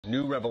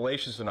New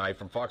revelations tonight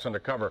from Fox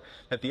Undercover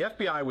that the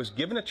FBI was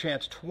given a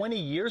chance 20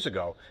 years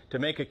ago to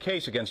make a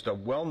case against a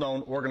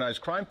well-known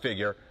organized crime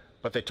figure,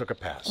 but they took a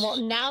pass. Well,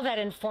 now that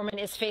informant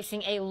is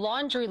facing a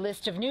laundry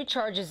list of new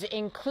charges,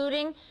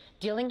 including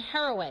dealing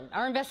heroin.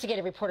 Our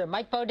investigative reporter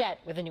Mike Bodette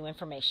with the new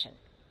information.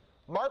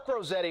 Mark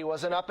Rossetti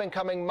was an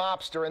up-and-coming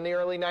mobster in the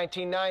early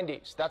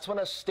 1990s. That's when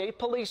a state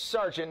police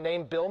sergeant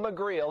named Bill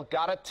McGreal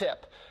got a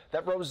tip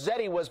that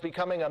Rossetti was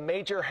becoming a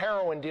major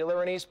heroin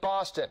dealer in East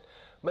Boston.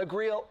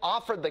 McGreal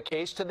offered the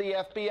case to the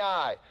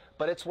FBI,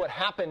 but it's what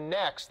happened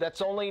next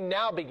that's only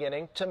now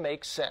beginning to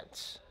make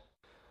sense.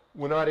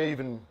 We're not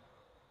even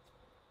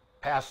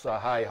past the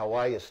high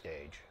Hawaii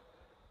stage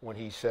when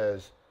he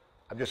says,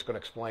 I'm just going to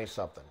explain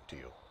something to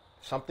you.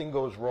 If something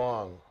goes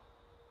wrong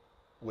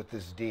with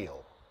this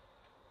deal,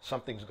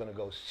 something's going to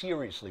go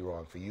seriously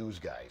wrong for you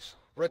guys.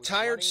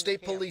 Retired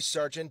State Police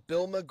Sergeant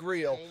Bill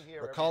McGreal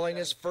recalling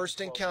his first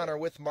encounter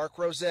with Mark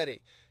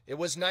Rossetti. It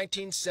was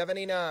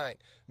 1979.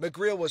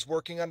 McGreal was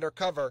working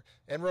undercover,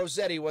 and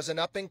Rossetti was an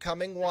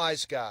up-and-coming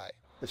wise guy.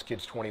 This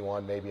kid's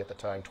 21, maybe at the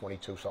time,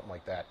 22, something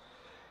like that.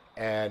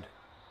 And,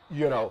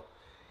 you know,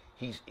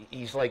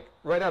 he's like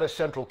right out of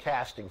central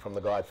casting from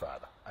The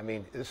Godfather. I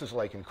mean, this is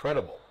like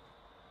incredible.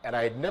 And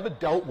I had never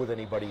dealt with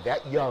anybody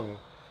that young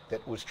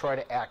that was trying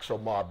to act so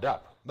mobbed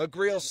up.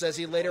 McGreal says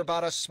he later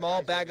bought a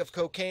small bag of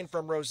cocaine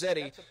from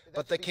Rossetti,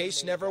 but the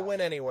case never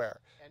went anywhere.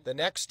 The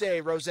next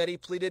day, Rossetti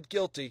pleaded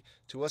guilty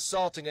to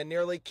assaulting and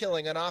nearly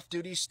killing an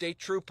off-duty state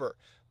trooper.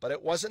 But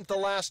it wasn't the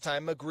last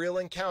time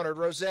McGreal encountered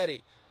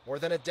Rossetti. More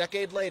than a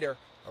decade later,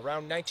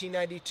 around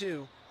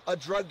 1992, a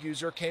drug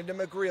user came to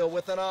McGreal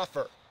with an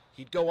offer.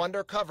 He'd go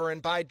undercover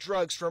and buy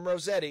drugs from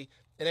Rossetti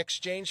in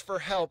exchange for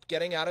help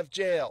getting out of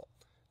jail.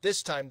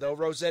 This time, though,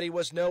 Rossetti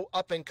was no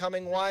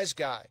up-and-coming wise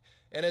guy,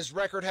 and his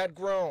record had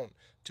grown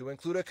to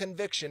include a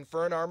conviction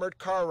for an armored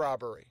car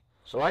robbery.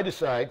 So I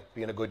decide,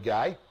 being a good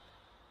guy,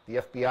 the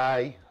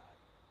FBI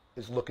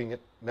is looking at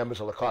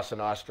members of La Cosa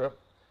Nostra.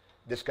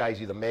 This guy's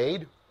either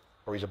made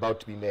or he's about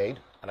to be made.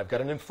 And I've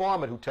got an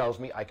informant who tells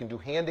me I can do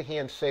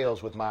hand-to-hand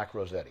sales with Mark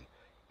Rossetti.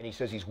 And he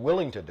says he's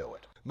willing to do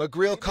it.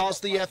 McGreal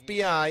calls the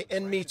FBI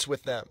and meets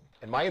with them.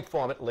 And my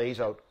informant lays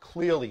out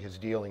clearly his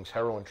dealings,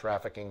 heroin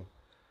trafficking,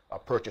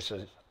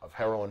 purchases of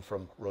heroin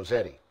from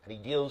Rossetti. And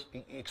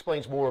he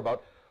explains more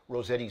about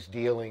Rossetti's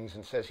dealings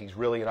and says he's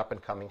really an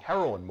up-and-coming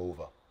heroin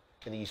mover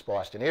in the East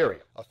Boston area.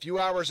 A few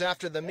hours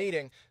after the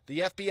meeting,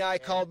 the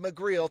FBI called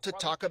McGreal to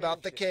talk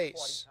about the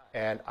case.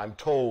 And I'm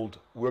told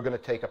we're going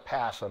to take a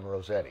pass on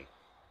Rossetti.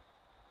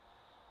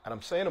 And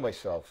I'm saying to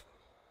myself,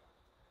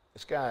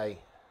 this guy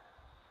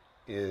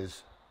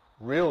is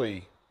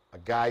really a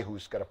guy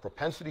who's got a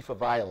propensity for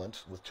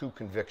violence with 2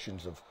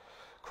 convictions of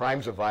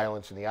crimes of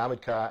violence in the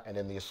armored car and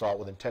in the assault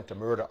with intent to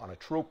murder on a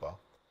trooper.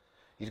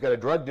 He's got a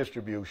drug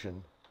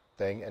distribution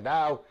thing, and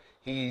now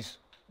he's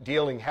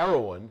dealing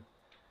heroin,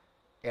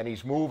 and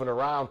he's moving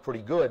around pretty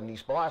good in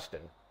East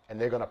Boston,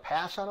 and they're going to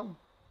pass on him?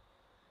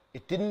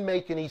 It didn't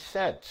make any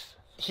sense.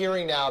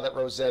 Hearing now that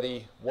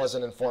Rossetti was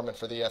an informant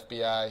for the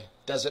FBI,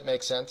 does it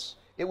make sense?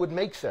 It would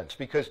make sense,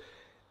 because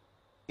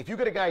if you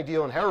got a guy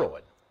dealing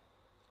heroin,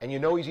 and you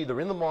know he's either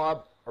in the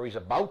mob or he's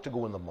about to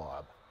go in the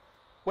mob,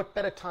 what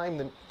better time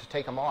than to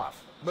take him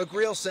off?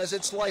 McGreal says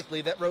it's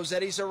likely that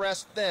Rossetti's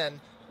arrest then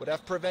would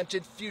have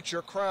prevented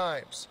future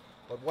crimes.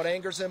 But what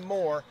angers him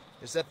more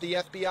is that the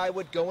FBI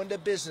would go into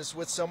business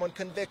with someone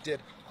convicted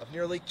of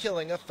nearly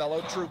killing a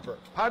fellow trooper.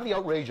 Part of the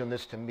outrage on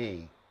this to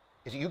me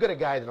is that you got a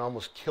guy that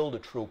almost killed a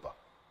trooper.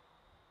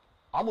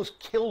 Almost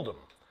killed him.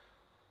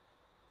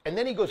 And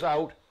then he goes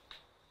out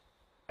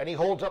and he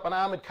holds up an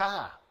armored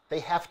car. They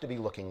have to be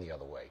looking the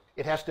other way.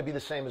 It has to be the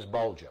same as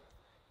Bulger.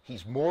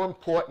 He's more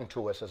important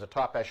to us as a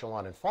top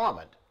echelon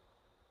informant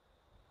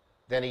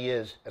than he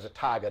is as a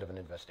target of an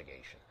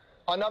investigation.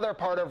 Another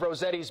part of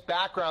Rossetti's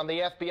background the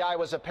FBI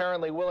was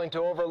apparently willing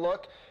to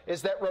overlook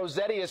is that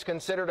Rossetti is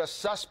considered a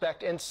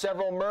suspect in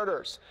several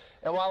murders.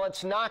 And while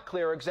it's not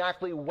clear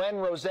exactly when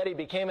Rossetti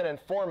became an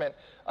informant,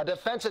 a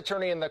defense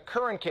attorney in the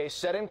current case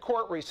said in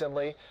court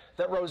recently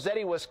that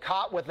Rossetti was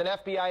caught with an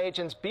FBI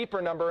agent's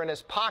beeper number in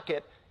his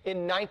pocket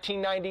in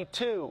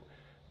 1992.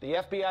 The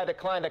FBI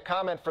declined to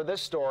comment for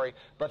this story,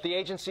 but the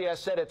agency has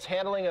said its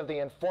handling of the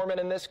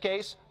informant in this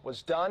case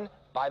was done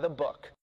by the book.